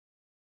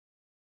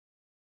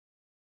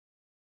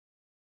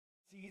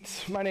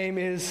seat. My name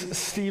is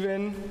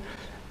Stephen,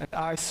 and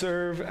I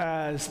serve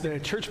as the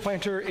church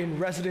planter in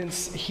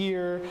residence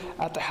here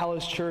at the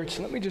Hallows Church.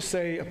 And let me just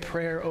say a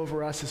prayer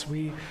over us as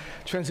we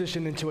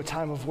transition into a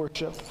time of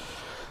worship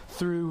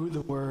through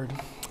the Word.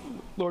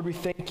 Lord, we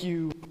thank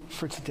you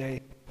for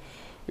today.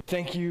 We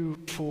thank you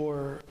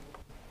for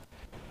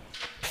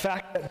the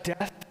fact that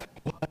death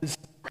was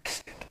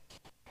arrested,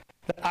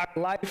 that our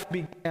life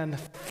began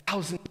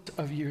thousands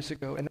of years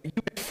ago, and that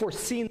you had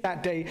foreseen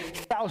that day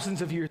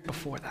thousands of years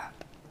before that.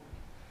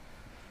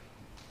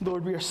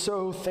 Lord, we are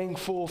so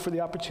thankful for the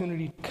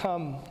opportunity to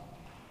come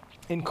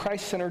in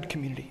Christ-centered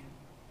community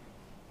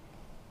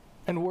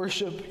and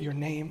worship your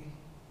name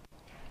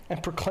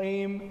and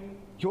proclaim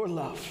your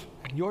love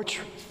and your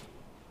truth.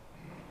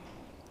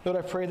 Lord,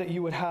 I pray that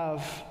you would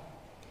have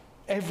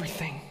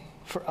everything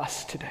for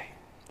us today.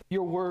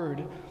 Your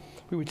word,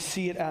 we would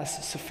see it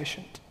as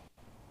sufficient.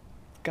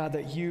 God,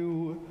 that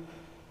you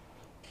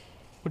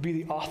would be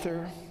the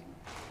author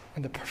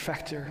and the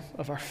perfecter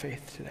of our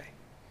faith today.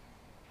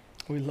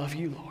 We love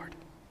you, Lord.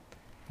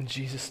 In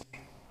Jesus'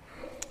 name,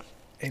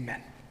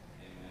 amen.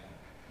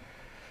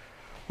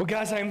 Well,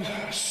 guys, I'm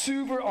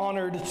super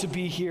honored to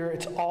be here.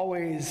 It's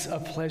always a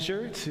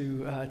pleasure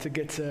to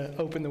get to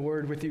open the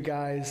Word with you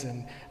guys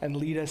and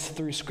lead us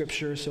through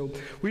Scripture. So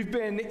we've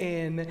been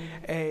in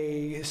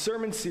a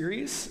sermon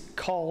series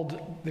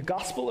called The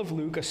Gospel of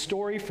Luke, a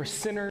story for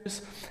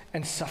sinners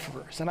and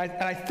sufferers. And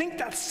I think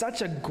that's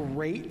such a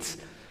great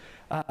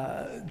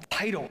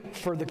title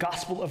for the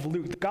Gospel of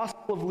Luke. The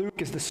Gospel of Luke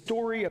is the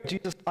story of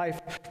Jesus' life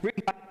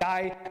written by a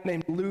guy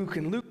named Luke.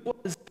 And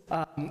Luke was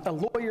a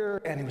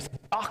lawyer and he was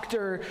a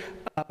doctor.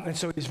 And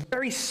so he's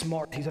very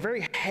smart. He's a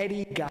very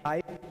heady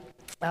guy.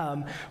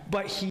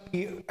 But he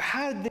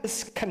had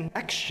this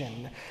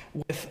connection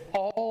with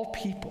all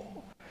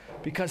people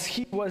because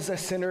he was a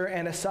sinner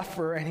and a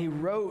sufferer, and he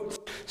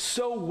wrote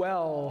so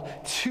well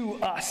to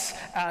us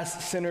as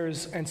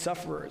sinners and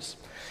sufferers.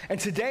 And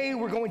today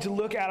we're going to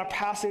look at a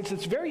passage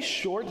that's very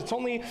short. It's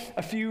only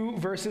a few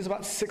verses,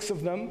 about 6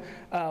 of them,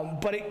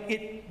 but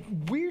it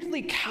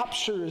weirdly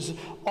captures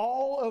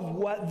all of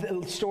what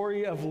the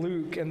story of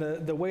Luke and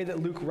the way that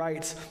Luke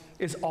writes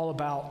is all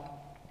about.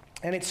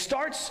 And it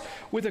starts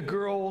with a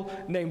girl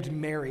named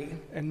Mary.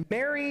 And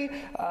Mary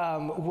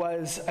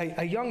was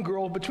a young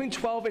girl between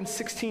 12 and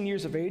 16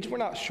 years of age. We're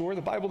not sure. The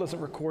Bible doesn't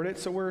record it.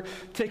 So we're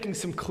taking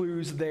some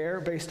clues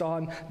there based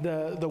on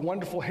the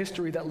wonderful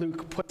history that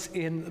Luke puts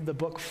in the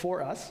book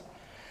for us.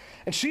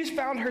 And she's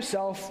found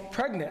herself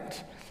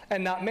pregnant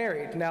and not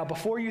married. Now,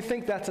 before you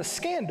think that's a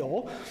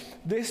scandal,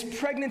 this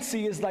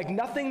pregnancy is like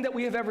nothing that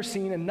we have ever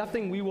seen and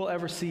nothing we will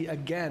ever see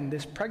again.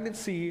 This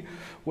pregnancy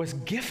was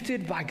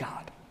gifted by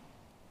God.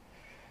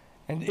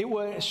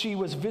 And she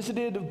was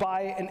visited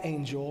by an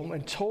angel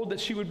and told that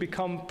she would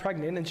become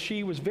pregnant, and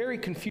she was very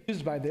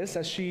confused by this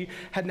as she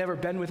had never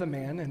been with a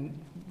man. And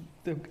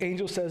the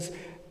angel says,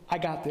 I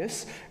got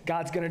this.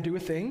 God's going to do a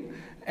thing.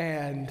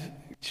 And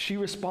she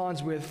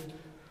responds with,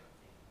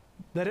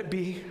 let it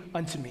be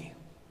unto me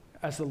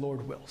as the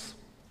Lord wills.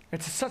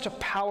 It's such a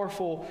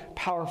powerful,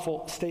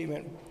 powerful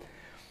statement.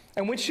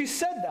 And when she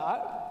said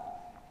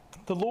that,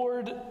 the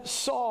Lord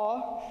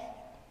saw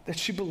that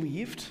she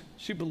believed.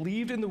 She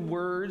believed in the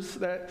words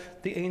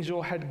that the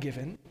angel had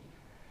given.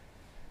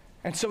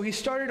 And so he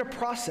started a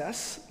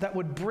process that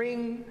would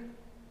bring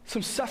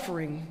some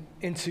suffering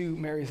into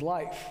Mary's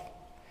life.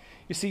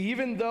 You see,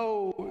 even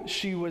though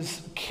she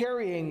was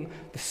carrying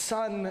the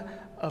Son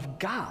of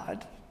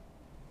God,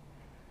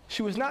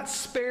 she was not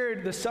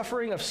spared the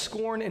suffering of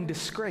scorn and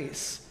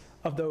disgrace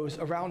of those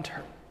around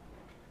her.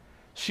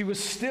 She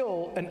was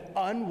still an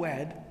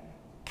unwed,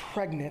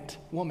 pregnant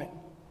woman.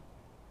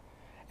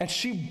 And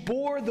she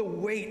bore the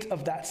weight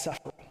of that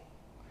suffering.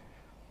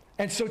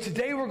 And so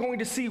today we're going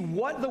to see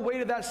what the weight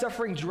of that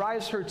suffering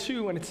drives her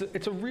to, and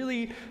it's a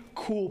really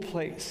cool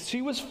place. She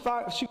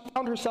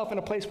found herself in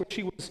a place where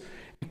she was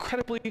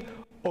incredibly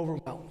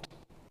overwhelmed.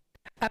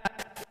 And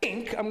I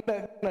think, I'm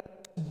going to make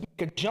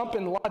a jump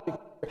in logic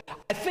here.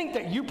 I think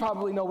that you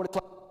probably know what it's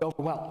like to be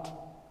overwhelmed.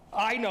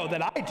 I know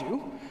that I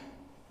do.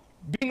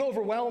 Being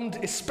overwhelmed,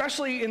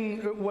 especially in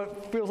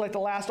what feels like the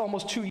last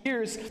almost 2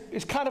 years,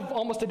 is kind of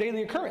almost a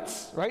daily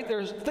occurrence, right?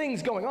 There's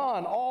things going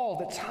on all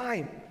the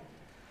time.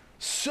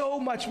 So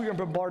much we are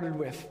bombarded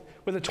with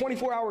a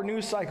 24-hour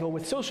news cycle,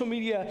 with social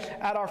media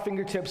at our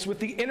fingertips, with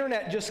the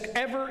internet just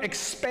ever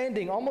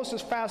expanding almost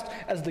as fast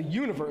as the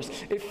universe.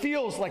 It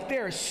feels like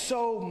there is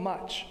so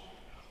much.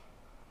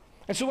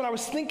 And so when I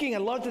was thinking, I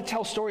love to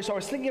tell stories, so I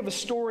was thinking of a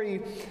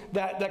story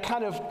that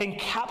kind of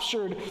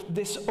encaptured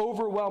this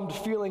overwhelmed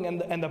feeling,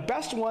 and the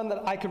best one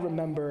that I could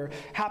remember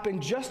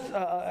happened just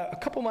a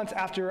couple months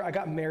after I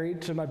got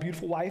married to my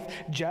beautiful wife,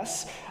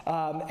 Jess,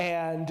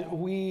 and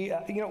we,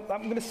 I'm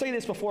going to say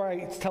this before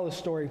I tell this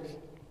story.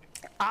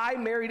 I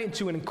married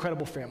into an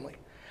incredible family.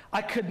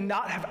 I could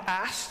not have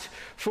asked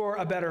for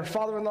a better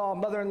father-in-law,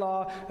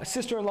 mother-in-law, a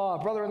sister-in-law,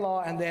 a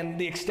brother-in-law, and then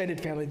the extended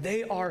family.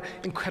 They are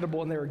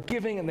incredible, and they are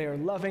giving, and they are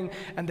loving,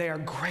 and they are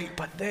great,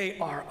 but they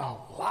are a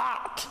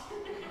lot.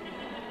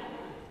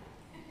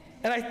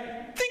 And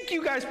I think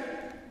you guys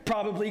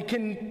probably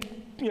can,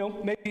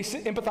 maybe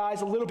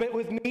empathize a little bit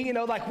with me,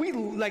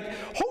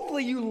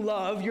 hopefully you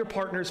love your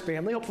partner's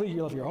family, hopefully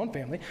you love your own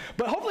family,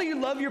 but hopefully you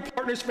love your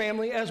partner's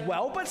family as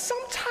well, but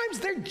sometimes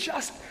they're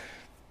just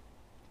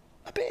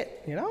a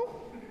bit,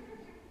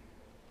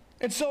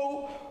 And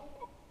so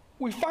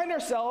we find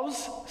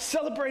ourselves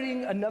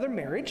celebrating another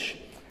marriage.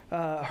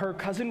 Her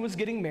cousin was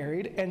getting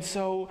married, and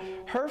so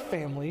her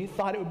family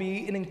thought it would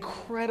be an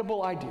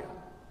incredible idea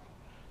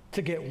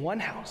to get one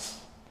house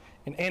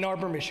in Ann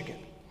Arbor, Michigan,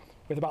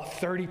 with about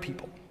 30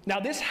 people. Now,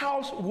 this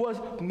house was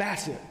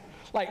massive,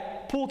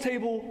 like pool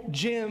table,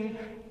 gym,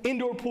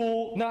 indoor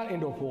pool, not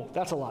indoor pool,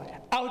 that's a lie,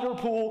 outdoor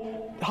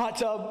pool, hot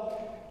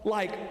tub,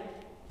 like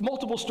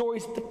multiple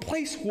stories. The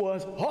place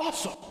was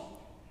awesome.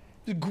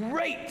 It was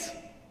great.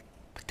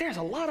 But there's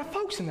a lot of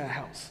folks in that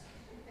house.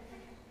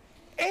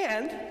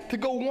 And to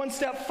go one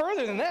step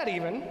further than that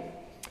even,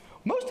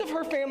 most of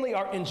her family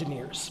are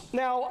engineers.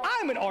 Now,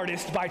 I'm an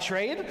artist by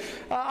trade.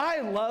 I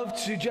love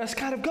to just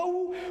kind of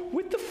go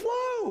with the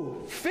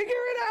flow, figure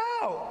it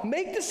out,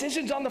 make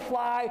decisions on the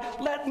fly,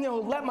 let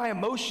my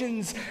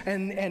emotions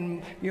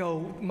and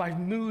my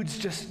moods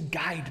just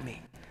guide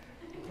me.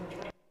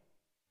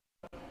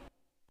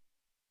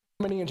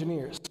 How many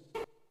engineers?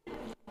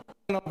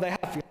 I know they have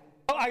feelings.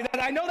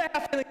 I know they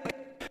have feelings.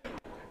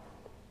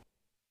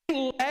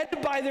 Being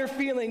led by their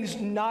feelings,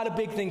 not a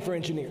big thing for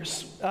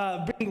engineers.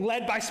 Being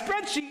led by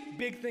spreadsheet,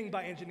 big thing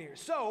by engineers.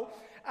 So,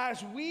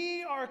 as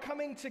we are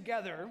coming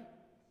together,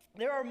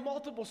 there are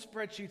multiple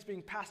spreadsheets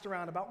being passed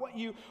around about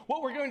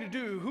what we're going to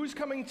do, who's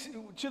coming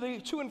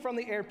to and from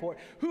the airport,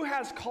 who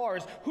has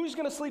cars, who's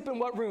going to sleep in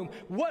what room,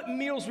 what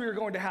meals we are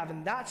going to have,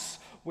 and that's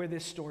where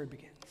this story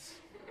begins.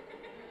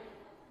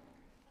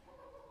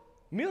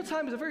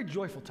 Mealtime is a very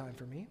joyful time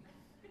for me.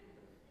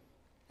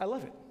 I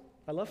love it.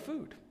 I love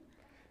food.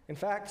 In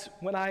fact,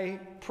 when I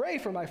pray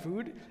for my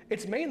food,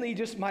 it's mainly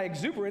just my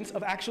exuberance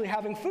of actually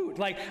having food.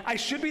 Like, I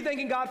should be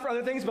thanking God for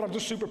other things, but I'm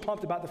just super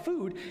pumped about the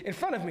food in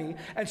front of me.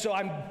 And so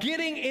I'm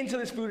getting into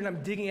this food and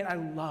I'm digging in. I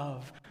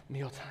love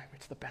mealtime.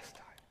 It's the best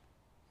time.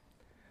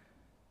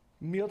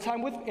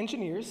 Mealtime with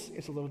engineers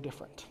is a little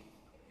different.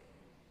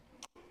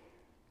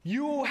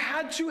 You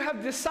had to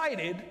have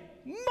decided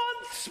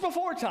months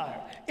before time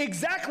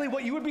exactly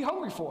what you would be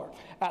hungry for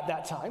at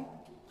that time,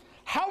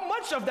 how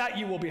much of that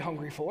you will be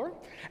hungry for,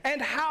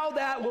 and how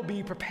that will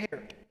be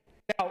prepared.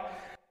 Now,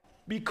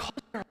 because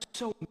there are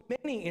so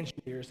many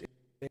engineers in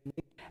the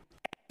family,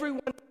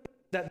 everyone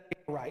thinks that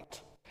they're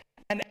right,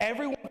 and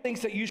everyone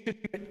thinks that you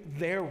should do it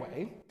their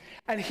way.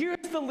 And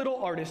here's the little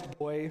artist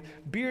boy,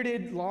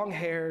 bearded,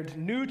 long-haired,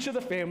 new to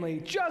the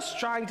family, just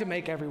trying to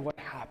make everyone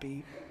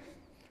happy.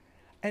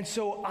 And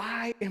so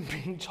I am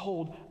being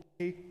told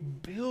a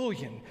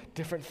billion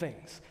different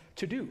things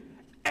to do.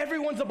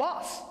 Everyone's a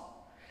boss.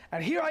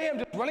 And here I am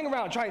just running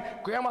around trying,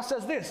 Grandma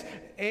says this,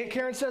 Aunt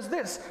Karen says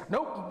this,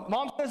 nope,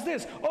 Mom says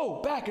this,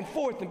 oh, back and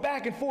forth,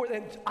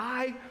 and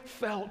I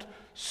felt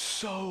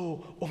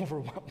so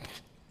overwhelmed.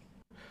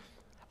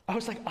 I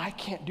was like, I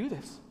can't do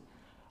this.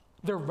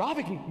 They're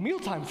robbing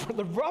mealtime,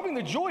 they're robbing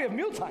the joy of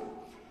mealtime.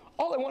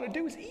 All I want to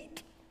do is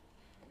eat.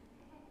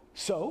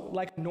 So,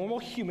 like a normal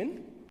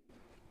human,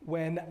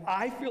 when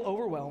I feel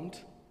overwhelmed,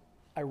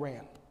 I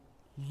ran.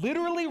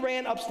 Literally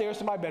ran upstairs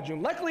to my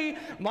bedroom. Luckily,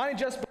 mine and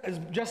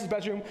Jess's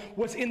bedroom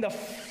was in the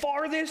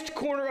farthest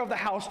corner of the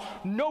house.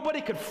 Nobody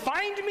could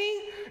find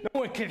me.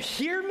 No one could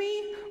hear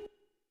me.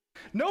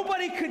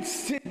 Nobody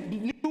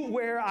knew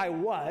where I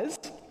was.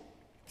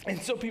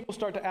 And so people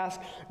start to ask,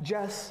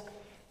 Jess,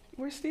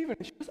 where's Stephen?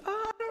 And she goes,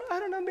 I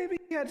don't know, maybe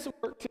he had some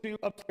work to do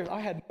upstairs. I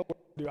had no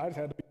work to do. I just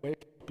had to be away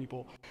from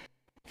people.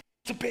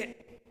 It's a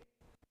bit.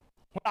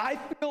 When I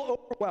feel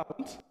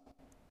overwhelmed,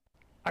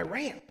 I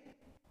ran.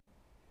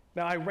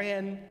 Now, I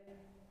ran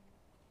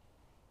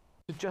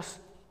to just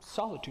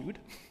solitude,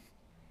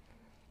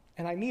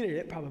 and I needed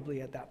it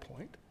probably at that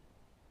point.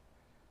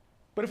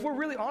 But if we're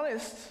really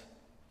honest,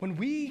 when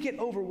we get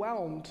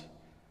overwhelmed,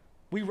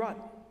 we run.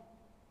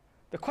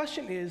 The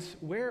question is,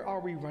 where are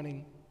we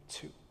running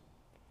to?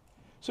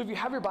 So if you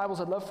have your Bibles,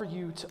 I'd love for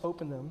you to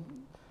open them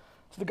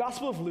to the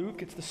Gospel of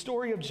Luke. It's the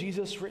story of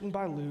Jesus written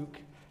by Luke.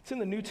 It's in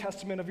the New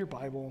Testament of your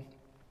Bible,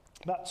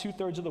 about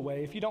 2/3 of the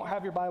way. If you don't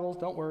have your Bibles,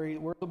 don't worry,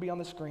 the word will be on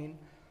the screen.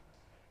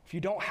 If you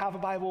don't have a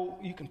Bible,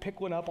 you can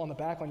pick one up on the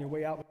back on your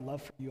way out. We'd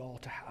love for you all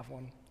to have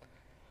one.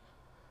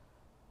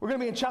 We're going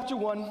to be in chapter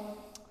 1,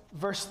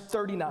 verse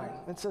 39.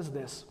 It says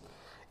this: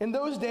 In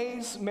those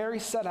days, Mary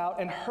set out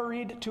and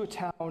hurried to a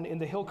town in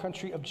the hill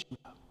country of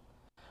Judah,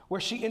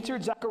 where she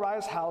entered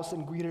Zechariah's house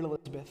and greeted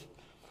Elizabeth.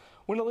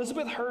 When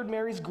Elizabeth heard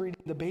Mary's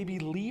greeting, the baby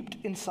leaped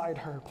inside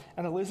her,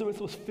 and Elizabeth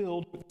was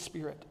filled with the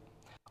Spirit.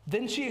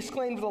 Then she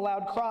exclaimed with a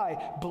loud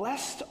cry,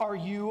 "Blessed are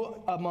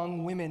you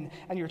among women,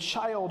 and your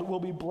child will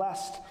be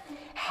blessed.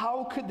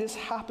 How could this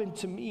happen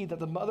to me, that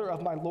the mother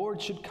of my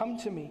Lord should come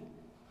to me?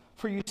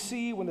 For you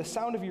see, when the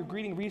sound of your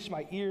greeting reached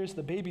my ears,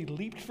 the baby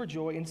leaped for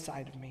joy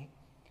inside of me.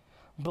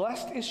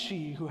 Blessed is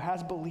she who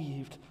has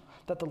believed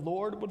that the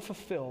Lord would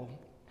fulfill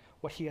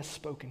what he has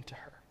spoken to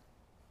her."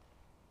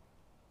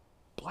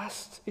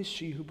 Blessed is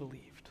she who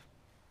believed.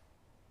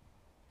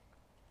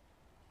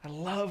 I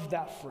love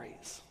that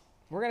phrase.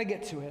 We're going to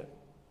get to it,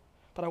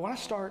 but I want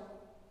to start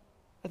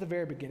at the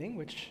very beginning,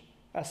 which,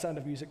 as Sound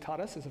of Music taught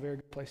us, is a very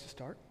good place to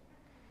start.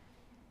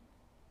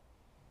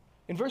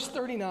 In verse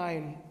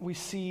 39, we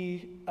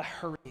see a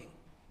hurrying.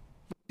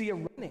 We see a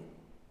running.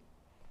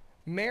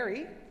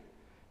 Mary,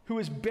 who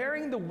is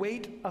bearing the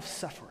weight of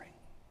suffering.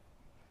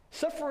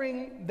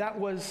 Suffering that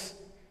was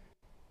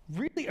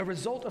really a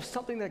result of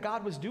something that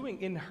God was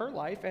doing in her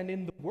life and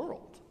in the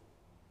world.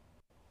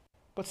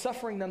 But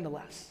suffering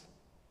nonetheless.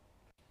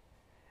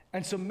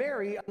 And so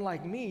Mary,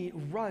 unlike me,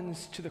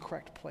 runs to the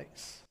correct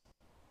place.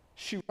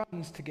 She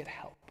runs to get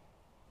help.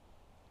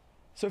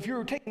 So if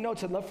you're taking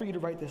notes, I'd love for you to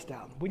write this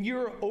down. When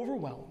you're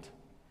overwhelmed,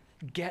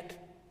 get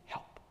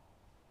help.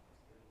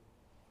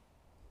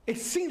 It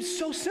seems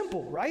so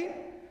simple, right?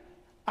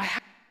 I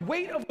have the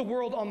weight of the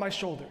world on my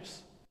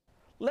shoulders.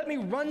 Let me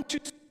run to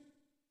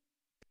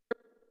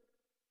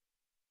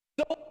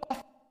so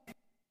often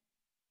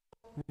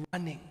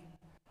running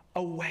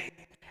away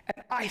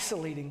and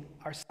isolating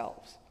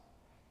ourselves.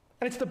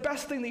 And it's the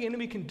best thing the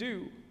enemy can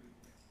do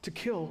to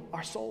kill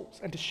our souls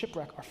and to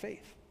shipwreck our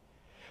faith.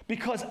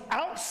 Because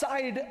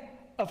outside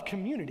of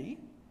community,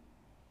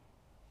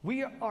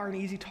 we are an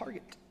easy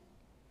target.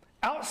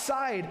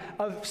 Outside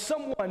of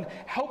someone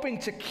helping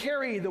to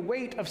carry the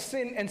weight of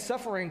sin and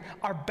suffering,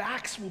 our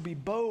backs will be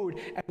bowed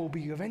and will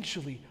be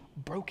eventually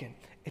broken.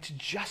 It's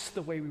just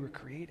the way we were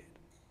created.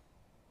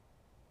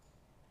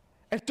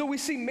 And so we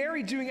see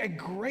Mary doing a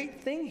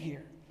great thing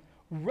here,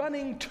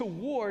 running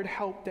toward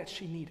help that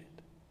she needed.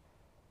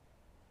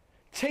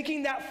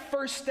 Taking that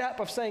first step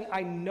of saying,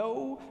 I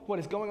know what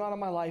is going on in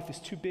my life is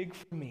too big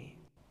for me,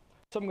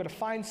 so I'm going to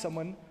find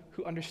someone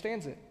who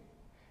understands it.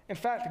 In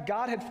fact,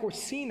 God had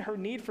foreseen her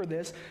need for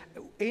this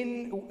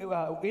in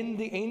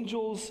the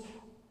angel's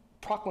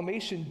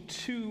proclamation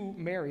to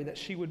Mary that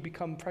she would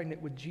become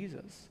pregnant with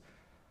Jesus.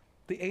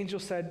 The angel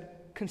said,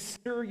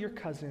 consider your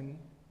cousin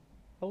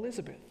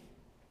Elizabeth,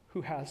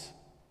 who has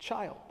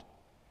child.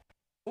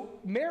 So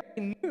Mary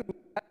knew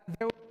that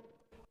there was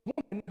a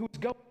woman who was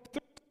going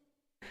through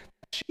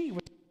she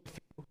was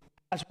through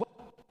as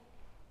well.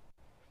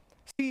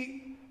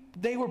 See,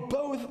 they were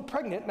both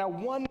pregnant. Now,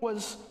 one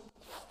was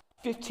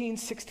 15,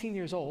 16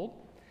 years old,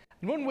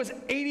 and one was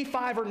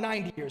 85 or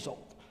 90 years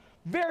old.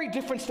 Very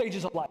different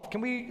stages of life.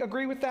 Can we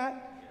agree with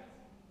that?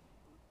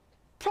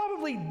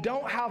 Probably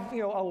don't have,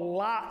 a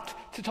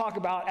lot to talk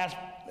about as,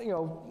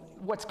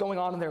 what's going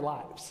on in their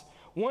lives.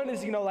 One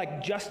is,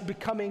 like just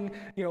becoming,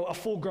 a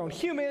full-grown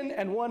human,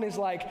 and one is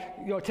like,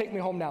 take me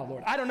home now,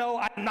 Lord. I don't know,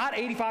 I'm not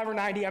 85 or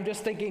 90, I'm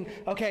just thinking,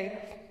 okay.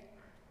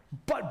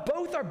 But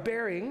both are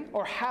bearing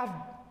or have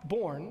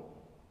borne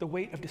the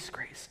weight of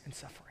disgrace and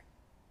suffering.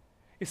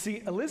 You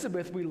see,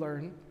 Elizabeth, we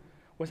learn,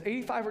 was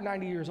 85 or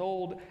 90 years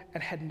old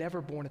and had never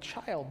born a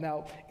child.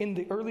 Now, in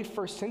the early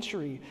first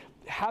century,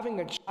 having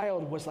a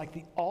child was like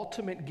the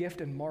ultimate gift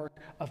and mark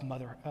of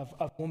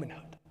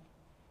womanhood.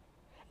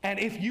 And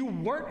if you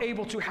weren't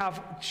able to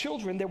have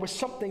children, there was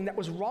something that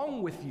was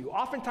wrong with you.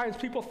 Oftentimes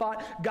people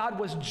thought God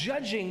was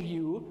judging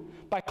you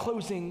by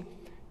closing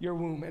your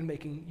womb and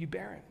making you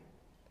barren.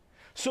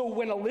 So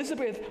when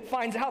Elizabeth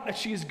finds out that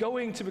she is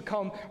going to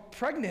become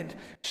pregnant,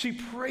 she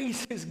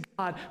praises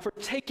God for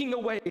taking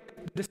away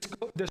the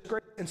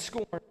disgrace and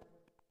scorn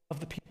of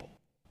the people.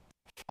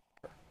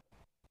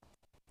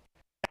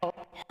 Now,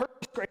 her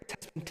disgrace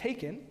has been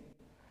taken,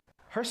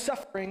 her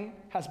suffering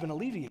has been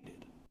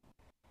alleviated.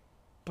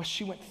 But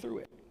she went through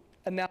it.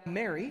 And now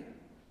Mary,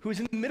 who is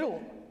in the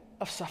middle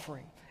of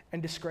suffering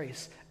and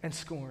disgrace and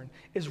scorn,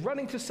 is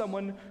running to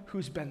someone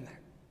who's been there.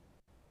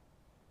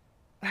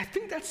 And I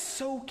think that's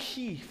so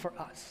key for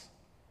us.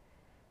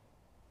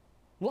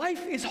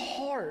 Life is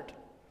hard.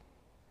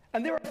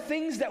 And there are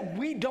things that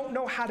we don't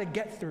know how to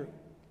get through.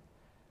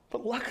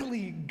 But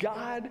luckily,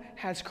 God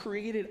has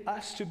created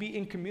us to be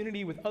in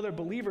community with other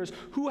believers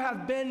who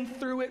have been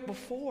through it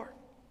before.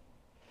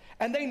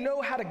 And they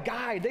know how to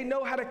guide, they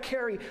know how to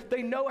carry,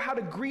 they know how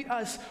to greet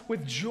us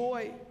with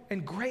joy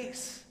and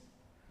grace.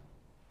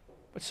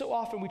 But so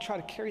often we try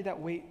to carry that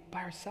weight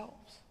by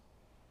ourselves.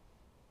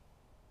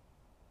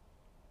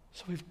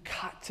 So we've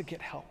got to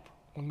get help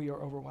when we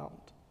are overwhelmed.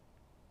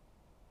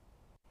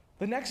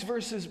 The next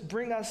verses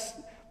bring us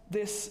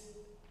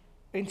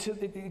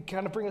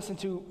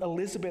into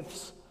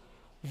Elizabeth's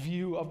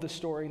view of the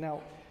story.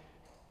 Now,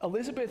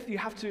 Elizabeth, we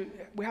have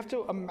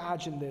to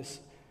imagine this.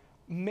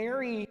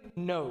 Mary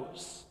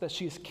knows that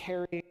she is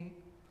carrying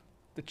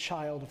the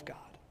child of God.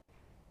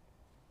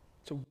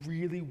 It's a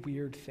really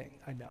weird thing,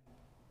 I know.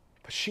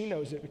 But she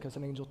knows it because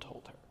an angel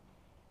told her.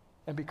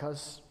 And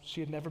because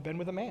she had never been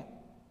with a man.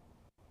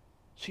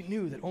 She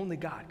knew that only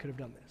God could have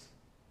done this.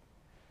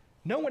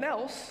 No one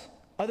else,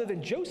 other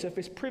than Joseph,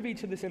 is privy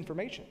to this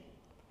information.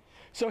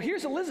 So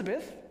here's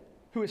Elizabeth,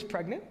 who is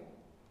pregnant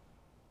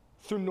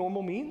through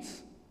normal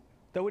means,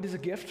 though it is a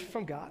gift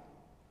from God.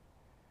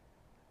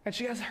 And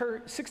she has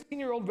her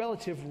 16-year-old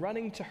relative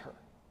running to her.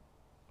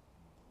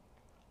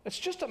 Let's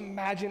just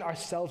imagine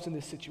ourselves in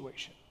this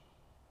situation.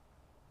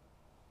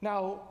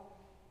 Now,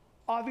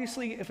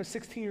 obviously, if a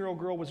 16-year-old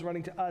girl was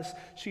running to us,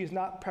 she is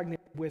not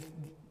pregnant with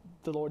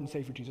the Lord and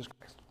Savior Jesus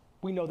Christ.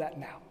 We know that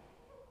now.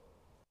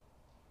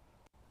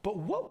 But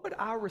what would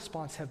our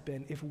response have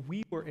been if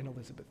we were in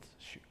Elizabeth's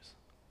shoes?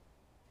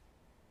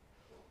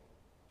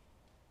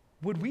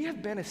 Would we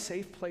have been a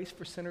safe place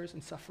for sinners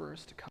and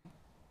sufferers to come?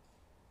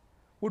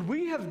 Would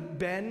we have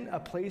been a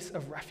place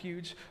of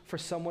refuge for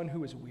someone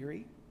who is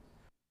weary?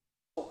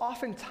 So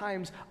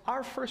oftentimes,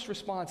 our first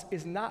response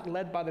is not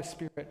led by the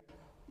Spirit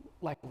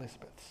like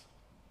Elizabeth's.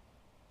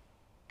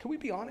 Can we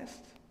be honest?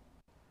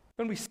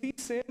 When we see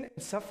sin and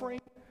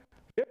suffering,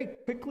 very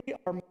quickly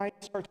our mind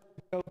starts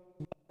to go,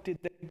 what did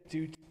they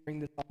do to bring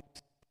this on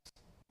themselves?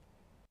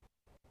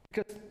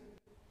 Because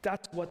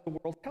that's what the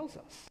world tells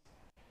us,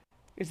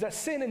 is that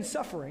sin and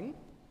suffering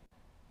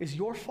is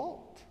your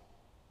fault.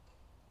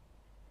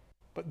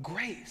 But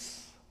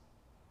grace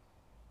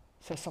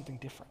says something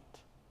different.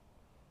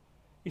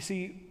 You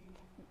see,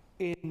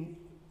 in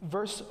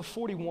verse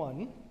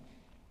 41,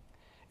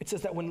 it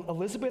says that when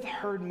Elizabeth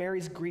heard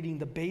Mary's greeting,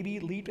 the baby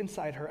leaped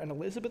inside her, and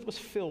Elizabeth was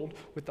filled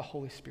with the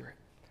Holy Spirit.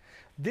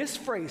 This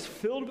phrase,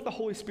 filled with the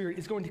Holy Spirit,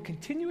 is going to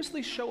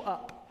continuously show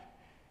up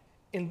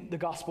in the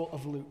Gospel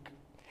of Luke.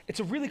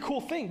 It's a really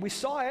cool thing. We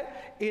saw it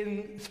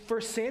in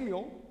 1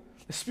 Samuel.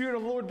 The Spirit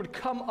of the Lord would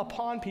come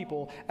upon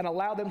people and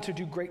allow them to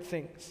do great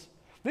things.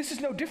 This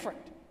is no different.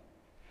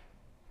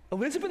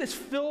 Elizabeth is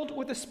filled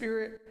with the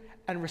Spirit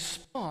and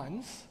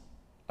responds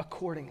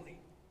accordingly.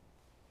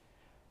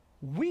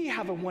 We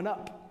have a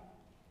one-up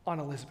on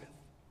Elizabeth.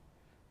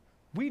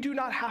 We do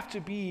not have to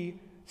be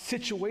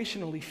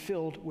situationally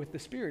filled with the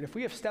Spirit. If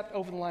we have stepped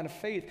over the line of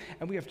faith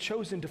and we have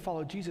chosen to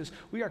follow Jesus,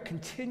 we are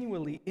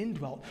continually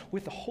indwelt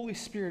with the Holy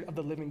Spirit of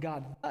the living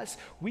God. Thus,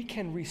 we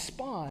can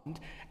respond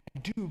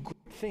and do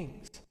great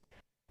things.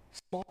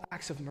 Small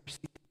acts of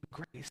mercy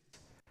and grace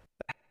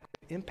that have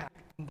great impact.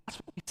 And that's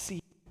what we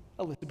see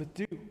Elizabeth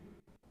do.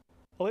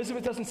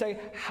 Elizabeth doesn't say,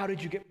 how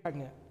did you get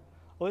pregnant?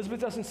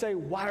 Elizabeth doesn't say,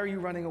 why are you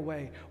running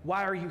away?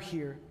 Why are you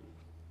here?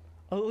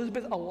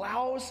 Elizabeth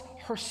allows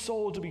her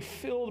soul to be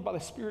filled by the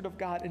Spirit of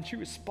God, and she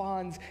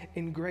responds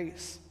in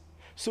grace.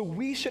 So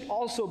we should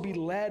also be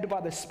led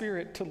by the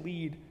Spirit to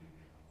lead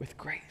with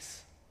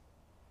grace.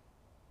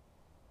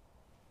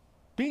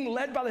 Being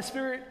led by the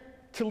Spirit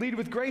to lead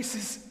with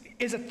grace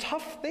is a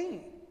tough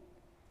thing,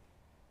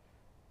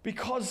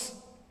 because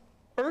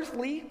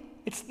earthly,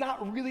 it's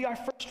not really our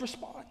first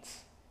response.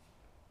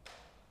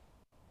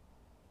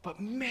 But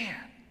man,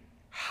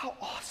 how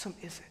awesome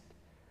is it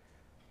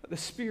that the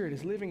Spirit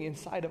is living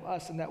inside of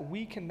us and that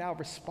we can now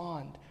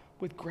respond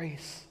with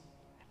grace.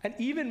 And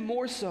even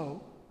more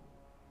so,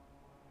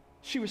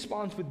 she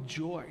responds with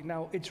joy.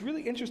 Now, it's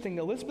really interesting.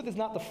 Elizabeth is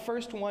not the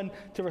first one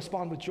to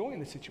respond with joy in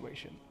this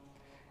situation.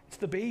 It's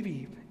the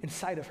baby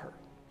inside of her,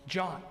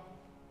 John.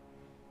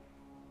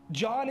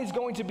 John is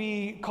going to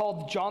be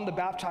called John the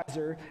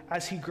Baptizer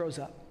as he grows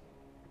up.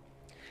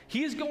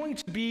 He is going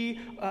to be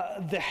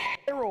the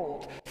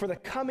herald for the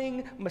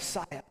coming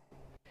Messiah.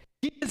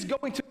 He is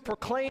going to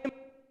proclaim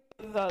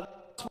the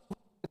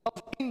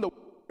in the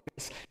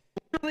wilderness.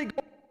 Literally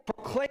going to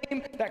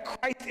proclaim that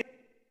Christ is.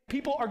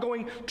 People are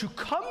going to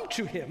come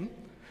to him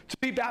to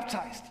be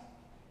baptized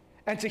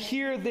and to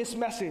hear this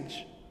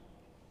message.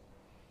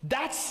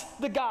 That's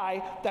the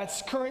guy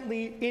that's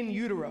currently in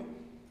utero.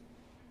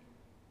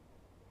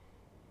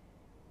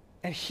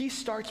 And he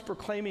starts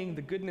proclaiming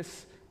the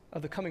goodness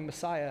of the coming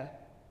Messiah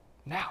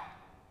now.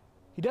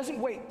 He doesn't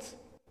wait.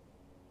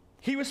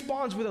 He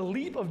responds with a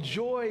leap of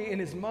joy in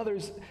his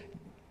mother's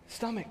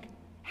stomach.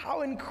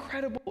 How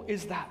incredible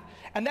is that?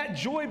 And that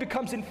joy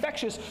becomes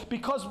infectious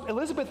because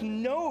Elizabeth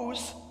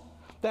knows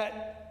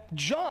that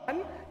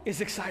John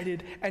is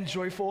excited and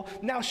joyful.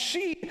 Now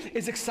she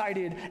is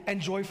excited and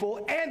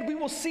joyful. And we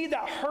will see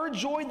that her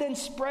joy then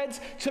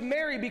spreads to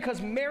Mary,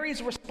 because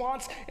Mary's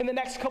response in the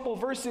next couple of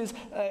verses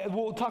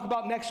we'll talk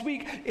about next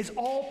week is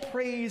all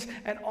praise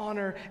and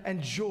honor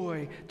and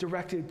joy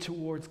directed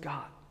towards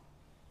God.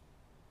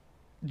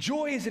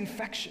 Joy is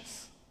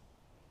infectious.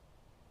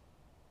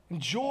 And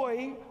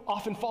joy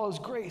often follows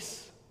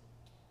grace.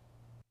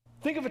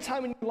 Think of a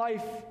time in your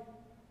life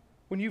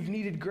when you've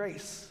needed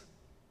grace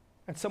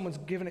and someone's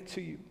given it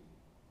to you.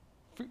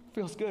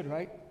 Feels good,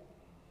 right?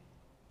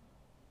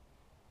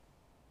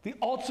 The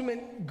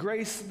ultimate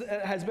grace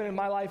that has been in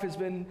my life has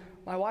been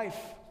my wife.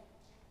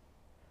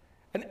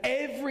 And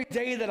every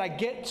day that I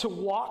get to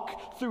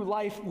walk through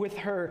life with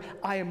her,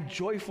 I am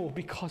joyful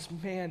because,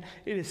 man,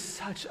 it is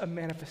such a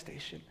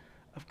manifestation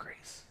of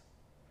grace.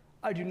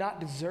 I do not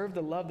deserve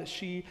the love that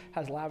she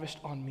has lavished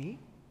on me.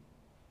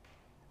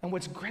 And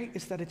what's great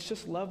is that it's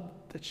just love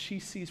that she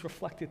sees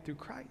reflected through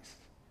Christ.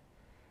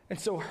 And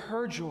so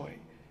her joy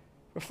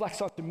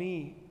reflects onto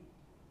me,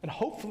 and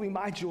hopefully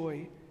my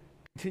joy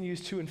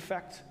continues to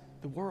infect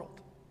the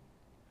world.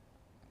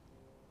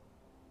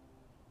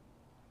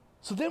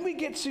 So then we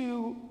get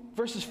to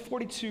verses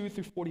 42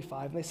 through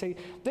 45, and they say,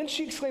 "Then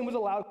she exclaimed with a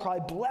loud cry,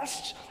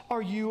 'Blessed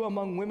are you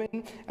among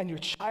women, and your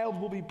child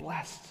will be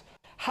blessed.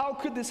 How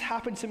could this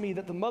happen to me,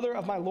 that the mother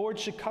of my Lord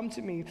should come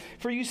to me?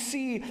 For you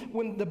see,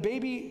 when the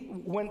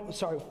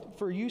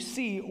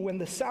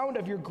sound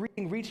of your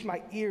greeting reached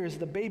my ears,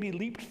 the baby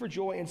leaped for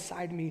joy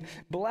inside me.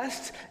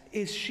 Blessed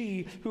is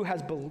she who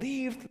has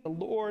believed that the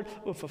Lord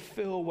will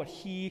fulfill what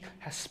he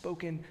has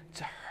spoken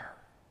to her.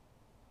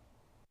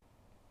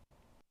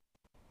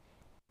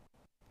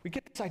 We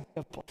get this idea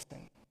of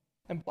blessing.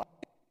 And blessing,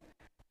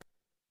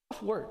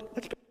 tough word,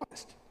 let's be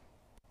honest.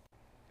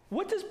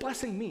 What does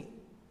blessing mean?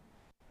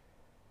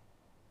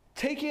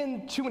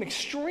 Taken to an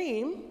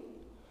extreme,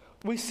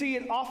 we see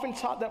it often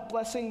taught that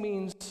blessing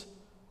means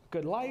a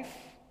good life,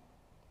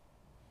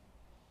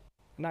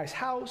 a nice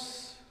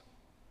house,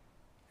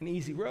 an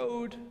easy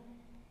road.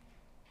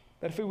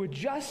 That if we would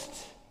just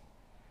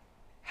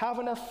have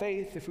enough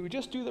faith, if we would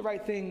just do the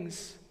right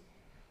things,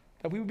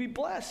 that we would be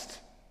blessed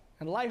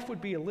and life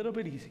would be a little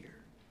bit easier.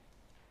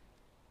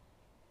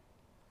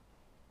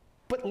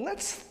 But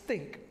let's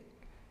think,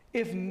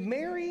 if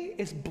Mary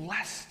is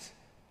blessed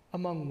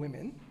among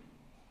women,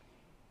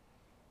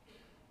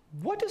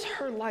 what does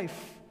her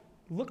life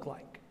look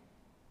like?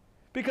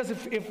 Because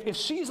if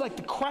she's like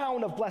the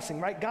crown of blessing,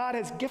 right? God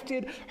has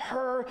gifted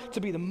her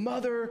to be the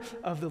mother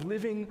of the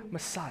living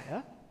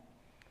Messiah.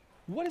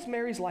 What does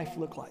Mary's life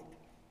look like?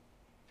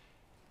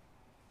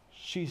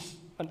 She's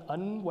an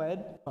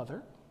unwed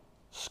mother,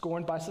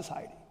 scorned by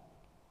society.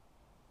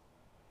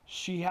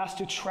 She has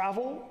to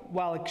travel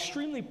while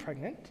extremely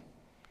pregnant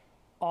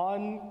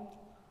on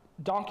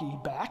donkey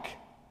back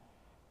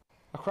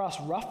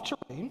across rough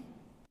terrain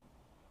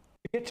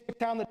to get to a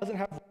town that doesn't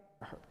have room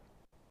for her.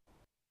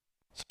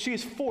 So she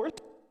is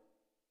forced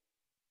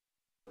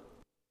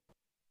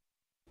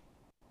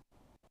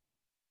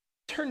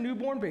her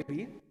newborn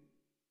baby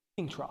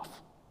in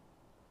trough.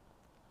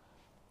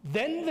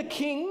 Then the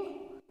king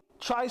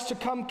tries to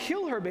come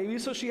kill her baby,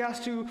 so she has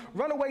to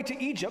run away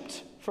to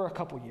Egypt for a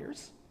couple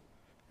years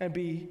and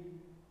be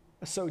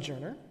a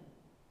sojourner.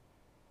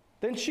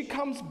 Then she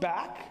comes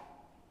back,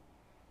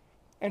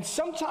 and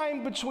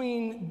sometime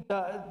between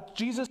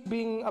Jesus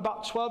being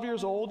about 12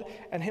 years old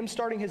and him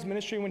starting his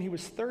ministry when he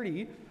was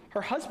 30,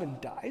 her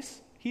husband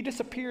dies. He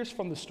disappears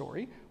from the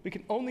story. We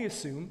can only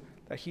assume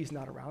that he's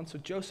not around. So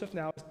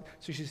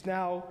she's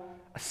now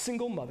a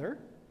single mother,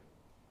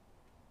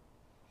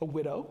 a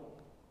widow.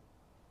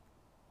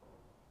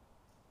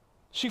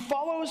 She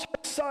follows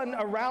her son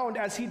around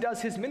as he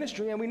does his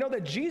ministry, and we know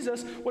that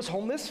Jesus was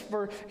homeless,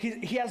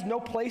 he has no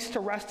place to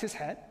rest his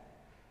head.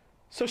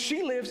 So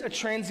she lives a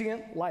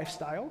transient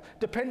lifestyle,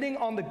 depending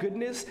on the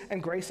goodness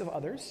and grace of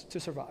others to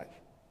survive.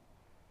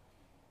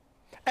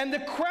 And the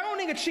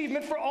crowning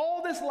achievement for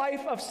all this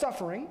life of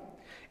suffering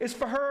is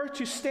for her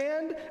to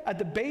stand at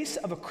the base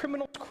of a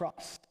criminal's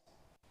cross,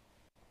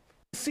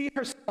 to see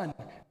her son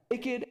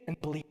naked and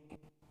bleeding,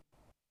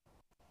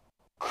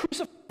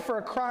 crucified for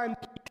a crime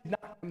he did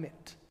not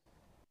commit,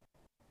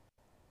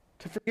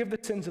 to forgive the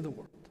sins of the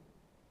world.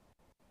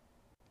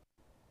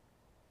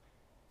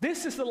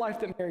 This is the life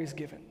that Mary's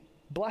given,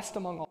 blessed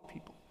among all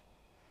people.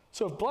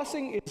 So if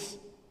blessing is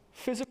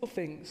physical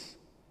things,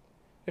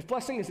 if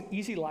blessing is an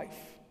easy life,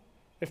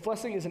 if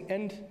blessing is an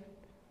end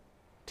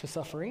to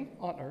suffering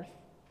on earth,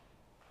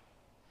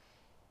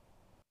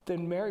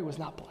 then Mary was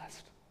not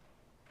blessed.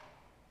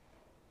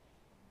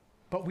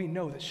 But we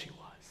know that she was.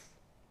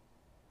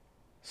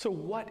 So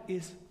what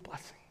is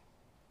blessing?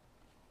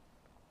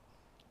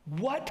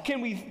 What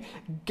can we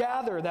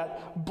gather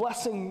that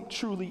blessing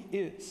truly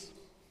is?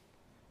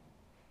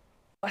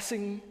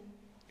 Blessing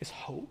is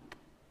hope.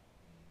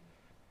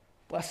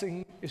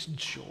 Blessing is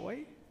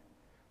joy.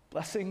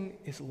 Blessing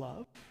is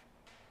love,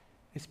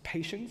 is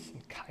patience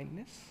and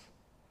kindness.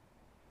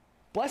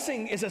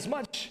 Blessing is as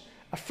much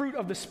a fruit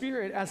of the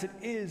Spirit as it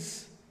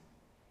is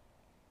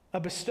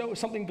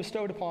something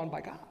bestowed upon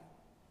by God.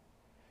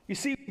 You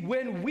see,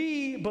 when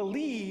we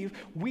believe,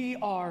 we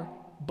are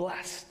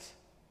blessed.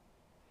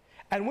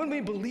 And when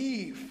we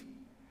believe,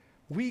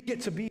 we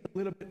get to be a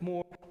little bit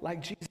more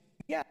like Jesus.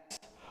 Yes,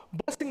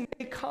 blessing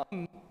may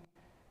come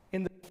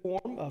in the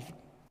form of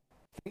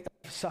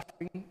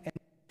suffering and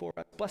for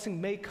us. Blessing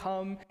may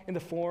come in the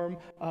form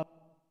of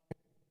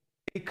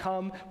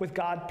come with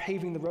God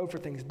paving the road for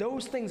things.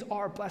 Those things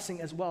are a blessing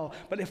as well.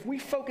 But if we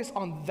focus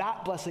on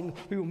that blessing,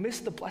 we will miss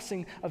the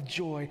blessing of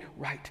joy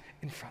right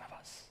in front of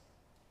us.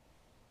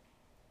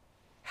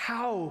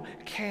 How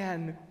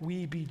can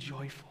we be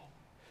joyful?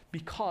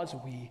 Because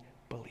we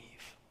believe.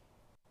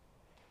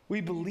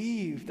 We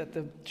believe that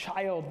the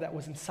child that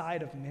was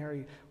inside of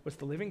Mary was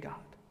the living God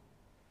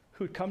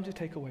who had come to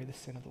take away the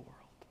sin of the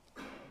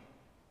world.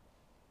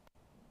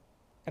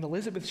 And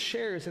Elizabeth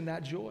shares in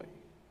that joy.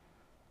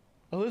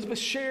 Elizabeth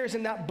shares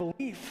in that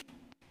belief.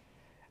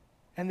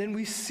 And then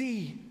we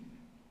see,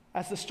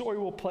 as the story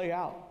will play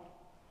out,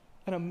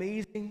 an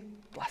amazing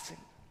blessing.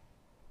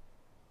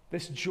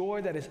 This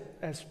joy that is,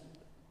 as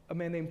a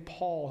man named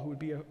Paul, who would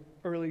be an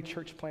early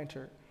church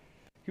planter,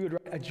 he would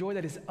write, a joy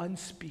that is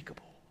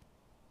unspeakable.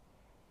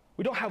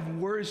 We don't have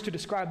words to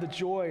describe the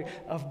joy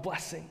of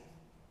blessing.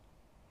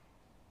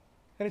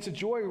 And it's a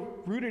joy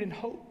rooted in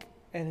hope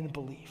and in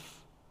belief.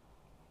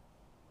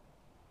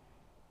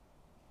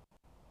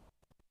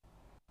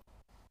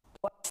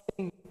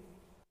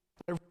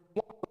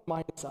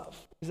 remind us of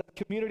is that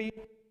community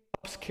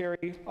helps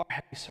carry our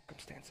heavy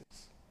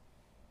circumstances.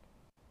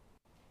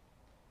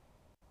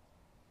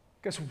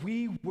 Because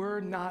we were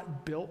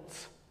not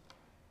built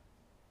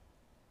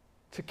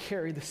to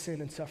carry the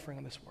sin and suffering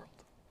in this world.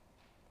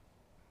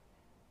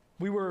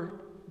 We were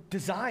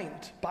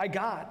designed by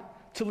God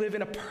to live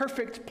in a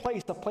perfect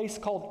place, a place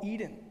called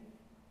Eden.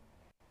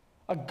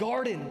 A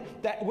garden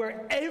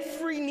where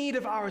every need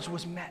of ours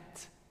was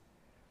met.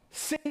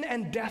 Sin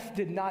and death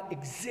did not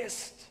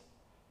exist.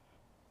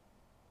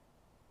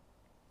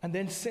 And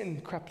then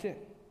sin crept in.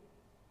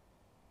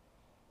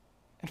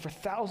 And for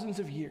thousands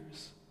of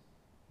years,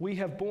 we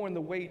have borne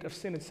the weight of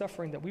sin and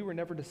suffering that we were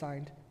never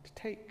designed to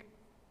take.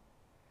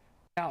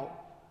 Now,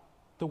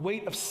 the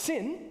weight of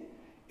sin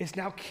is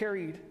now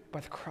carried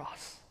by the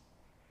cross.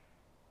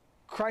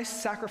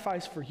 Christ's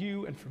sacrifice for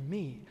you and for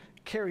me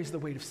carries the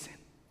weight of sin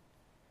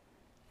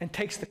and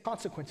takes the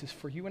consequences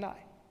for you and I.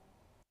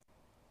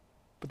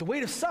 But the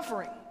weight of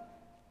suffering,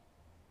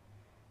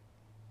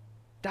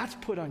 that's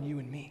put on you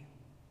and me.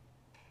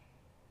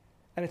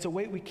 And it's a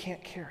weight we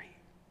can't carry.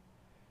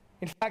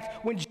 In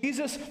fact, when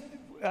Jesus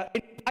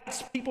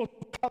invites people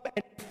to come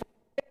and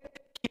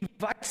he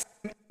invites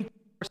them into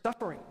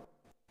suffering.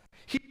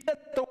 He said,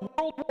 the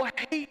world will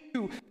hate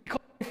you because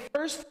they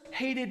first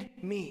hated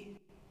me.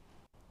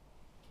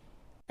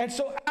 And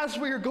so as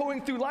we are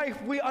going through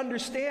life, we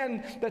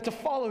understand that to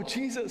follow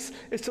Jesus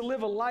is to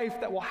live a life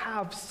that will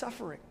have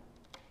suffering.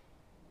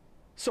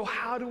 So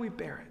how do we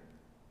bear it?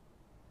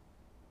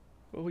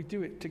 Well, we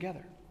do it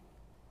together.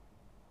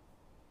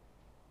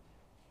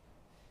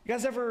 You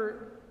guys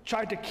ever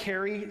tried to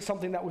carry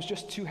something that was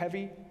just too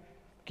heavy?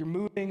 You're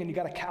moving and you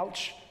got a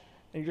couch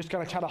and you're just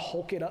gonna try to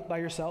hulk it up by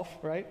yourself,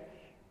 right?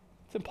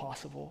 It's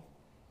impossible.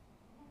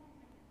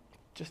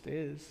 It just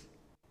is.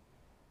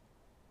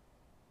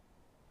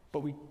 But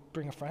we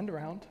bring a friend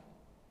around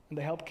and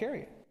they help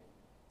carry it.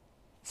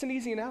 It's an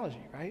easy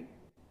analogy, right?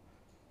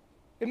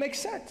 It makes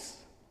sense.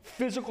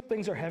 Physical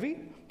things are heavy,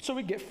 so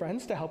we get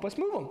friends to help us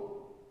move them.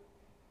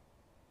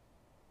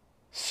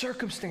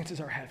 Circumstances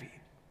are heavy,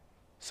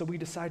 so we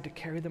decide to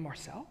carry them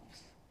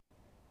ourselves.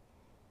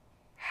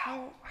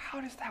 How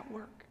does that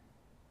work?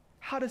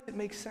 How does it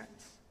make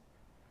sense?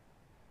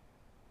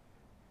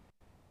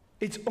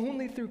 It's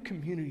only through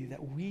community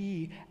that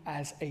we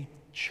as a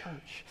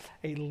church,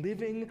 a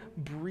living,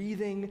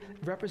 breathing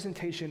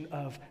representation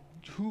of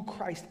who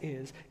Christ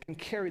is, can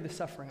carry the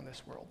suffering in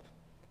this world.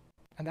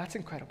 And that's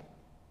incredible.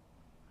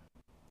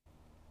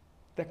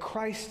 That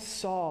Christ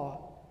saw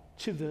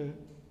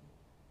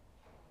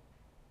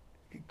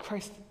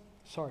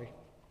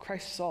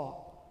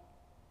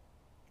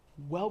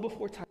well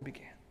before time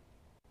began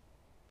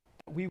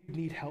that we would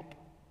need help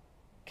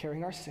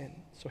carrying our sin,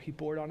 so he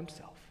bore it on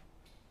himself.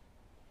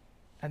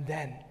 And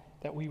then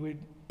that we would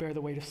bear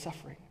the weight of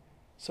suffering,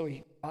 so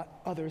he brought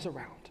others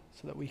around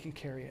so that we can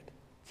carry it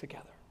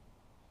together.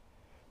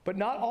 But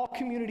not all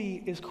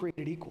community is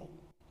created equal.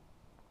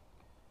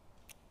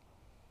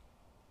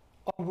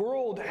 Our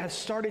world has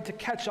started to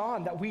catch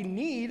on that we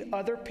need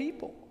other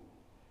people.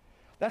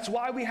 That's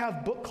why we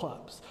have book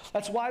clubs.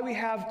 That's why we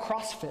have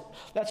CrossFit.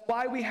 That's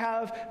why we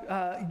have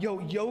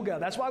yoga.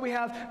 That's why we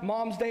have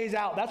Mom's Days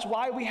Out. That's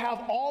why we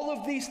have all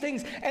of these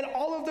things. And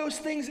all of those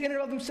things in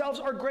and of themselves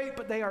are great,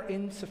 but they are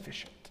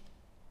insufficient.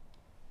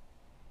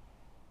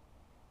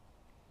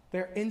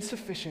 They're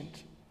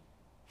insufficient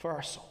for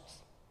our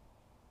souls.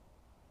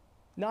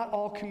 Not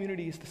all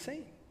community is the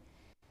same.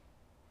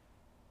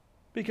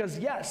 Because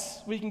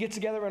yes, we can get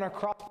together in our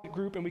CrossFit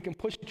group and we can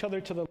push each other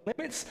to the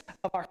limits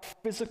of our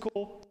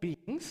physical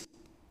beings.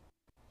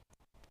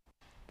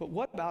 But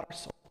what about our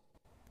soul?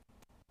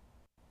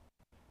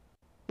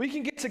 We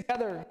can get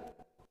together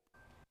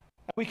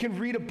and we can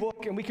read a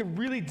book and we can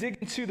really dig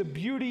into the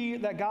beauty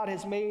that God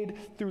has made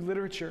through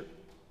literature.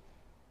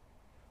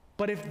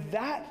 But if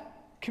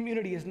that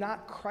community is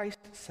not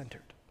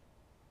Christ-centered,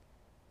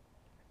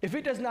 if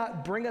it does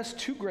not bring us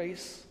to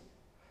grace,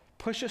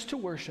 push us to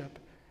worship,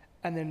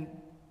 and then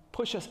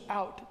push us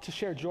out to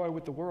share joy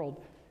with the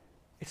world,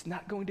 it's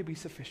not going to be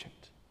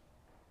sufficient.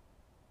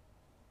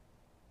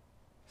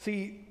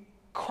 See,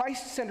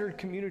 Christ-centered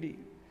community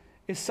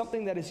is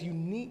something that is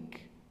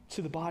unique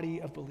to the body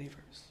of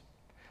believers.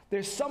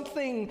 There's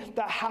something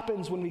that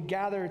happens when we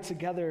gather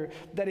together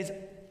that is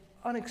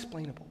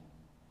unexplainable.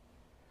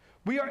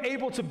 We are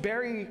able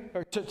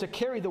to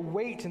carry the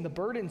weight and the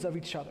burdens of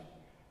each other.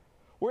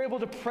 We're able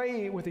to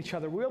pray with each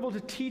other. We're able to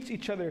teach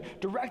each other,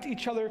 direct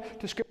each other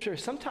to Scripture.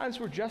 Sometimes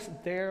we're just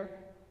there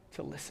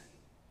to listen.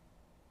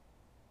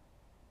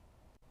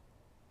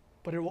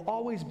 But it will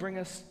always bring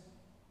us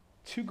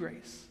to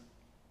grace,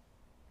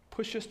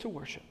 push us to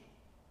worship,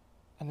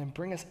 and then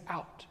bring us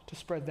out to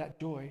spread that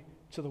joy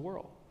to the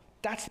world.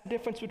 That's the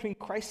difference between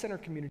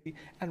Christ-centered community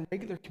and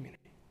regular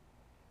community.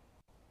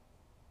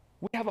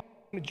 We have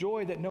a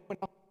joy that no one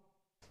else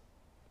has.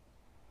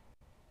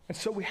 And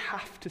so we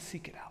have to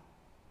seek it out.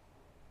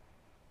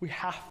 We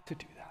have to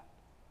do that.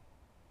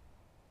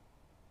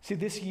 See,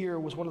 this year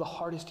was one of the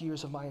hardest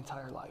years of my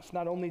entire life.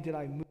 Not only did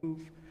I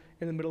move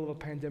in the middle of a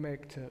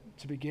pandemic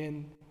to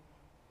begin,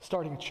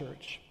 starting a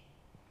church.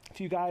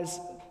 If you guys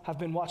have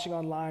been watching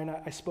online,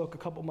 I spoke a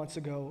couple months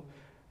ago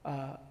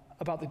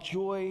about the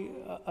joy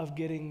of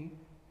getting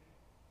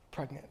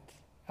pregnant.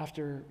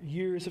 After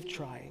years of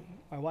trying,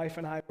 my wife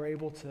and I were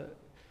able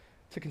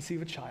to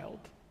conceive a child.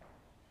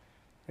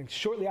 And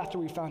shortly after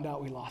we found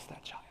out, we lost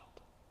that child.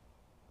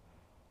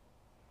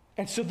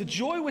 And so the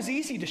joy was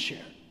easy to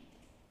share.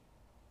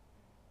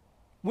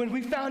 When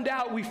we found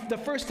out, the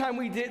first thing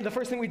we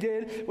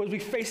did was we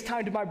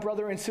FaceTimed my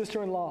brother and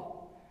sister-in-law.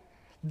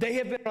 They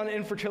have been on an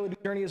infertility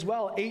journey as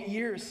well, 8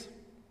 years.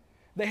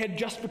 They had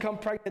just become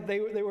pregnant. They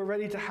were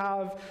ready to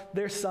have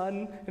their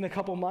son in a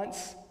couple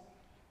months.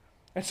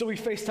 And so we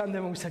FaceTimed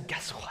them and we said,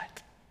 guess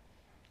what?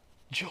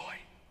 Joy.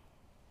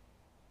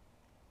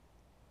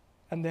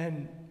 And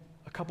then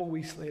a couple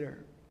weeks later,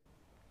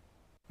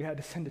 we had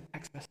to send a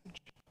text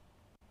message.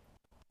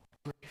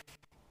 Grief.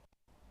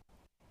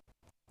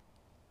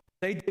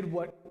 They did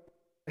what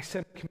a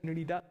center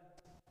community does.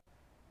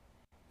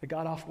 They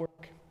got off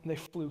work and they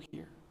flew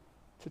here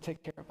to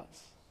take care of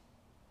us.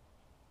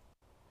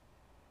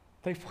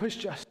 They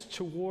pushed us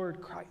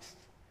toward Christ.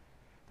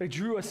 They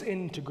drew us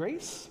into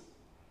grace,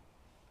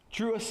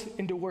 drew us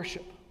into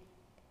worship.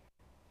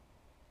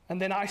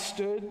 And then I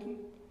stood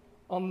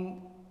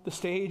on the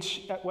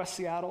stage at West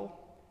Seattle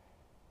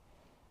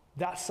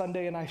that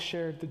Sunday and I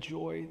shared the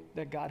joy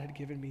that God had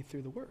given me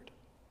through the Word.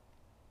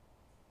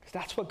 Because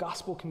that's what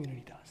gospel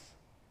community does.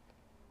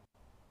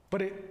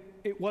 But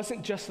it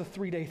wasn't just a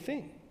 3-day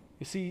thing.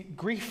 You see,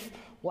 grief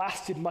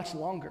lasted much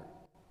longer.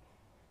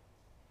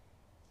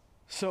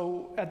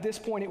 So at this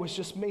point, it was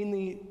just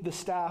mainly the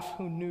staff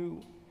who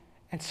knew.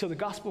 And so the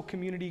gospel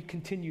community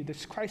continued,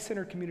 this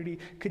Christ-centered community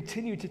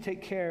continued to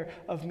take care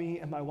of me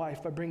and my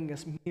wife by bringing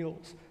us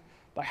meals,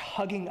 by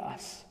hugging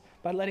us,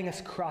 by letting us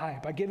cry,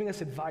 by giving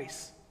us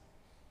advice.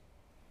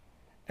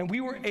 And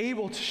we were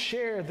able to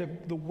share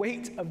the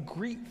weight of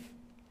grief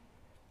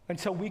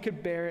until we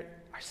could bear it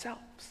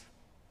ourselves.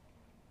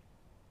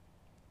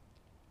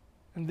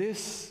 And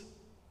this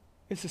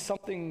is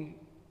something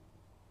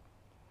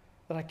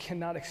that I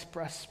cannot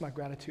express my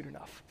gratitude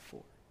enough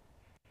for.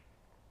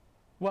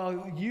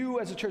 While you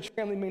as a church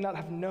family may not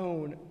have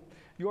known,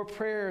 your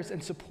prayers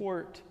and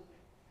support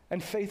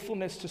and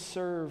faithfulness to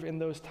serve in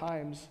those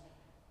times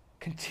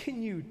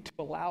continued to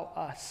allow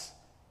us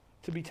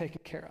to be taken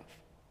care of.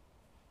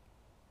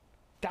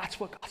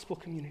 That's what gospel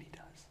community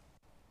does.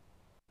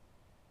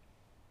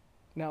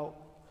 Now,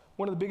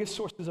 one of the biggest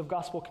sources of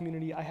gospel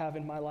community I have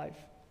in my life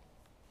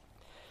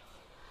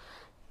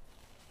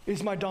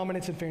is my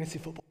dominance in fantasy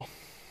football.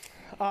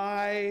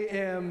 I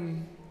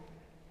am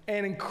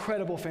an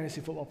incredible fantasy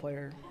football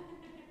player.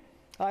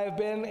 I have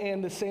been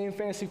in the same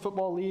fantasy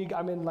football league,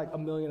 I'm in like a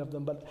million of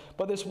them,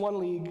 but this one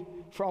league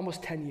for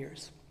almost 10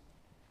 years.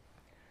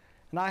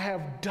 And I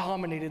have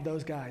dominated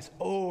those guys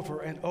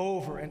over and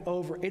over and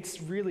over.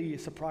 It's really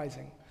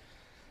surprising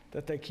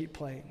that they keep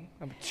playing.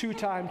 I'm a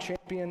 2-time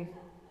champion.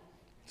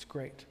 It's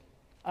great.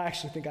 I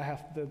actually think I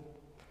have the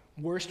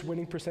worst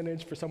winning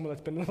percentage for someone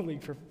that's been in the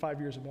league for 5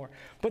 years or more.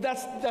 But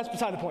that's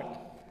beside the point.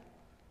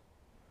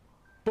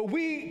 But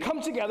we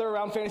come together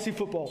around fantasy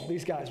football,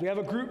 these guys. We have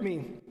a group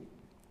meme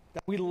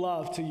that we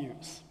love to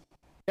use.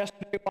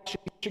 Yesterday,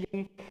 watching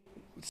Michigan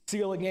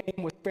seal a game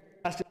was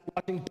fantastic.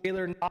 Watching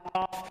Baylor knock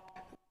off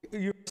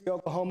USC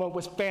Oklahoma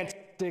was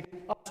fantastic.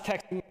 Us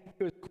texting,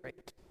 it was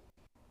great.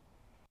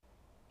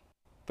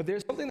 But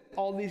there's something that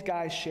all these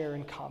guys share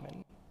in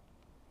common,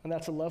 and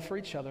that's a love for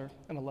each other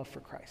and a love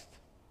for Christ.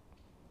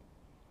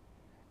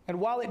 And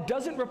while it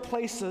doesn't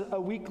replace a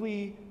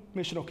weekly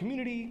missional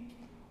community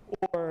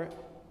or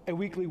a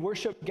weekly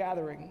worship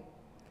gathering,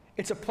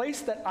 it's a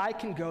place that I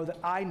can go that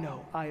I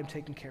know I am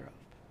taken care of.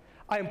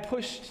 I am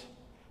pushed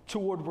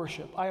toward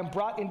worship. I am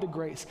brought into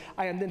grace.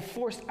 I am then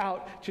forced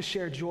out to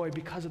share joy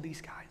because of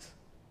these guys.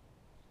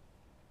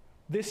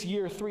 This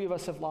year, 3 of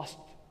us have lost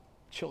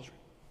children.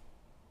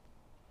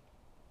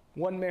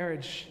 One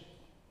marriage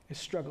is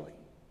struggling.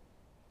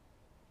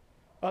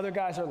 Other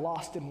guys are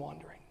lost and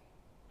wandering.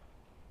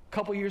 A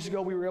couple years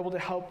ago, we were able to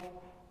help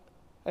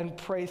and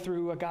pray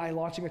through a guy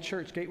launching a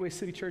church, Gateway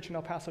City Church in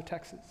El Paso,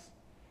 Texas.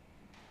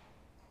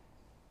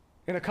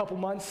 In a couple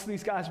months,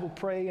 these guys will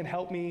pray and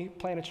help me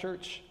plant a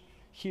church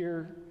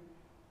here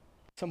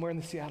somewhere in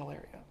the Seattle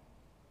area.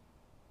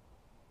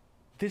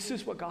 This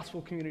is what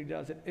gospel community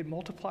does. It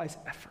multiplies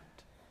effort.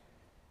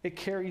 It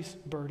carries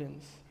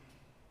burdens.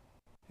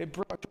 It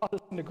draws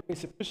us into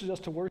grace. It pushes us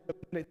to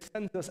worship, and it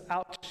sends us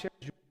out to share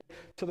joy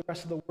to the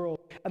rest of the world.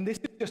 And this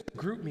is just a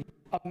group meet.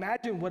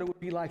 Imagine what it would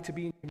be like to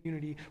be in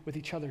community with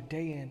each other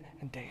day in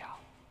and day out.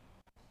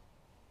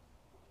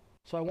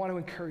 So I want to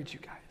encourage you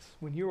guys,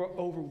 when you are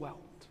overwhelmed,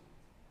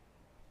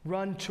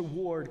 run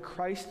toward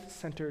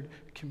Christ-centered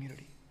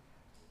community,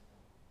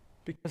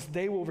 because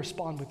they will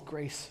respond with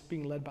grace,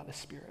 being led by the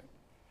Spirit.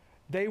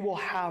 They will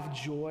have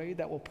joy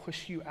that will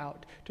push you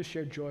out to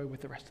share joy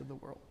with the rest of the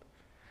world.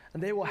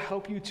 And they will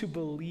help you to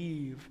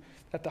believe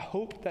that the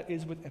hope that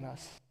is within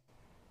us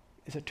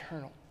is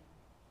eternal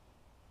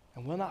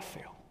and will not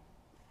fail.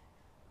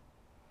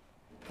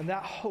 And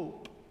that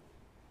hope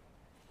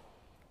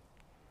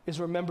is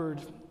remembered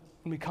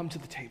when we come to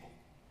the table.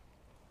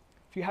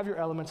 If you have your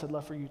elements, I'd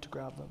love for you to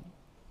grab them.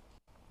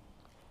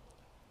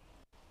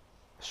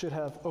 I should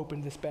have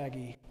opened this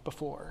baggie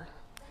before.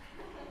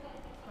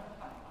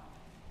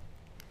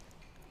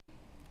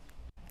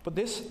 But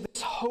this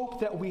hope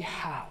that we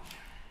have,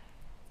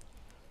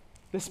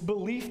 this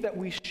belief that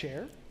we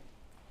share,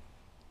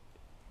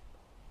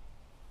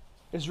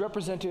 is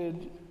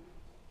represented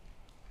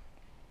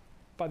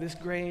by this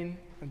grain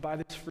and by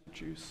this fruit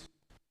juice.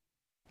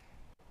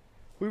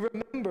 We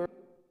remember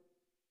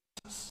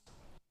Jesus,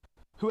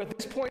 who at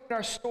this point in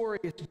our story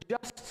is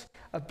just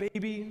a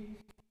baby.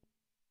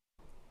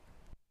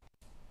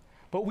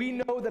 But we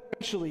know that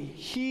eventually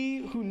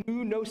he who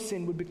knew no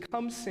sin would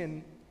become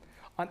sin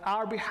on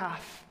our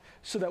behalf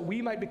so that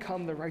we might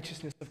become the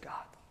righteousness of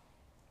God.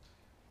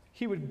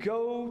 He would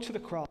go to the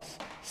cross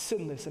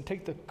sinless and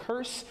take the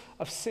curse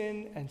of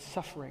sin and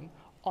suffering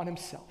on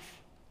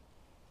himself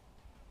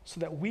so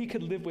that we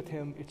could live with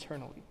him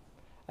eternally.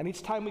 And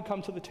each time we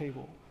come to the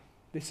table,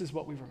 this is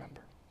what we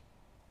remember.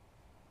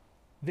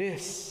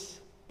 This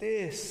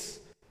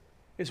is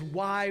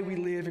why we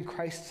live in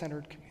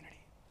Christ-centered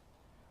community,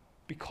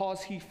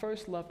 because he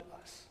first loved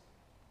us.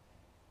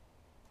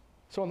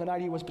 So on the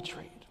night he was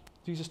betrayed,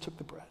 Jesus took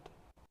the bread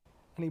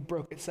and he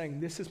broke it, saying,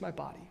 "This is my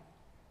body,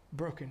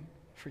 broken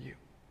for you." You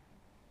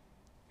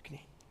can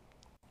eat.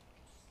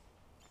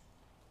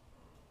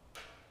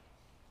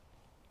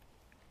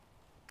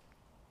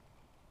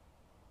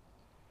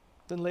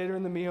 Then later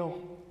in the meal,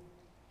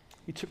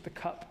 he took the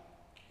cup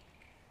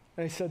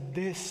and he said,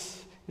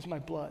 "This is my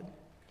blood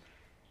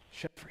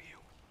shed for you."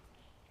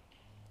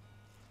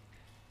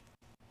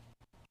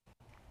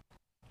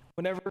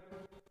 Whenever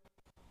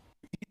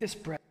you eat this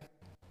bread,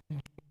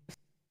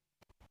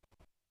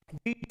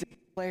 we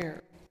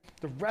declare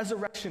the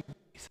resurrection of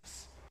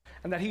Jesus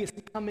and that he is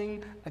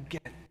coming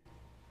again.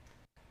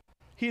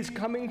 He is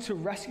coming to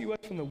rescue us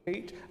from the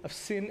weight of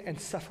sin and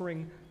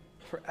suffering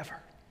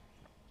forever.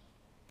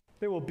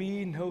 There will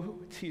be no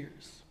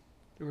tears.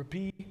 There will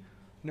be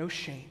no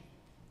shame,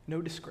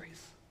 no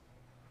disgrace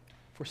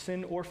for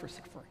sin or for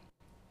suffering.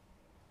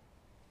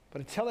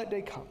 But until that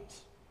day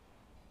comes,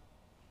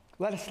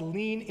 let us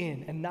lean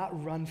in and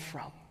not run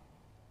from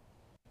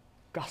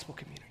gospel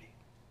community.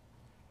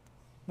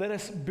 Let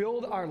us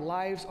build our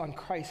lives on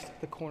Christ,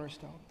 the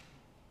cornerstone,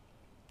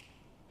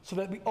 so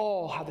that we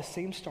all have the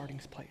same starting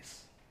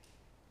place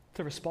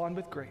to respond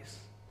with grace,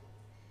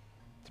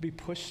 to be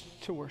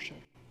pushed to worship,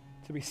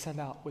 to be sent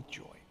out with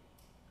joy.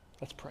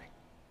 Let's pray.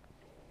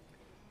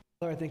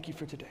 Lord, I thank you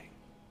for today.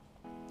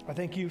 I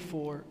thank you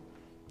for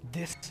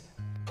this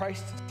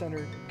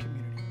Christ-centered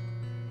community.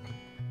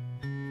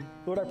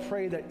 Lord, I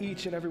pray that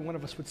each and every one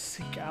of us would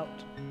seek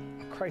out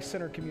a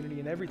Christ-centered community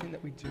in everything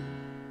that we do.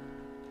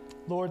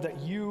 Lord, that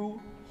you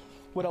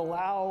would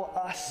allow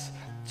us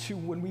to,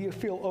 when we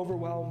feel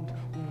overwhelmed,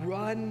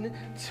 run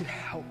to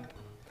help,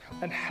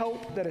 and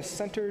help that is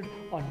centered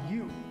on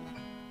you.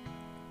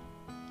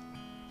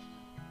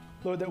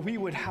 Lord, that we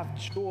would have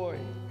joy,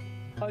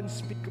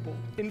 unspeakable,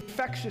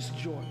 infectious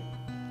joy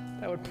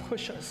that would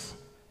push us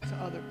to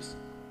others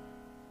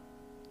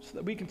so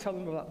that we can tell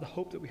them about the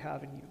hope that we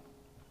have in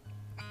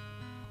you.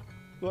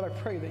 Lord, I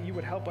pray that you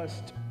would help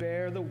us to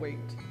bear the weight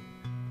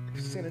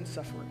of sin and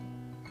suffering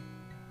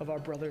of our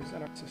brothers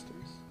and our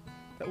sisters,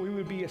 that we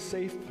would be a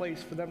safe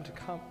place for them to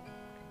come,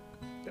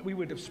 that we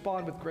would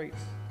respond with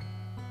grace,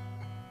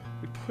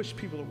 we'd push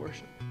people to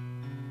worship,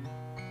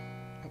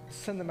 and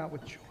send them out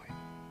with joy.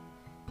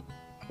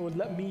 Lord,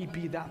 let me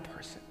be that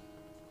person.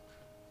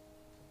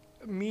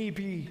 Let me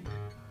be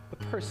the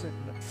person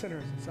that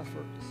sinners and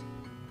sufferers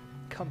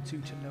come to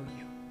know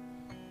you.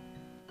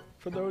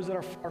 For those that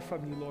are far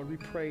from you, Lord, we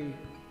pray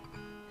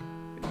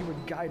that you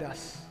would guide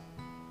us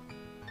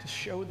to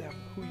show them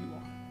who you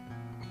are.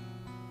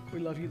 We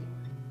love you,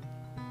 Lord.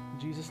 In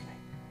Jesus' name.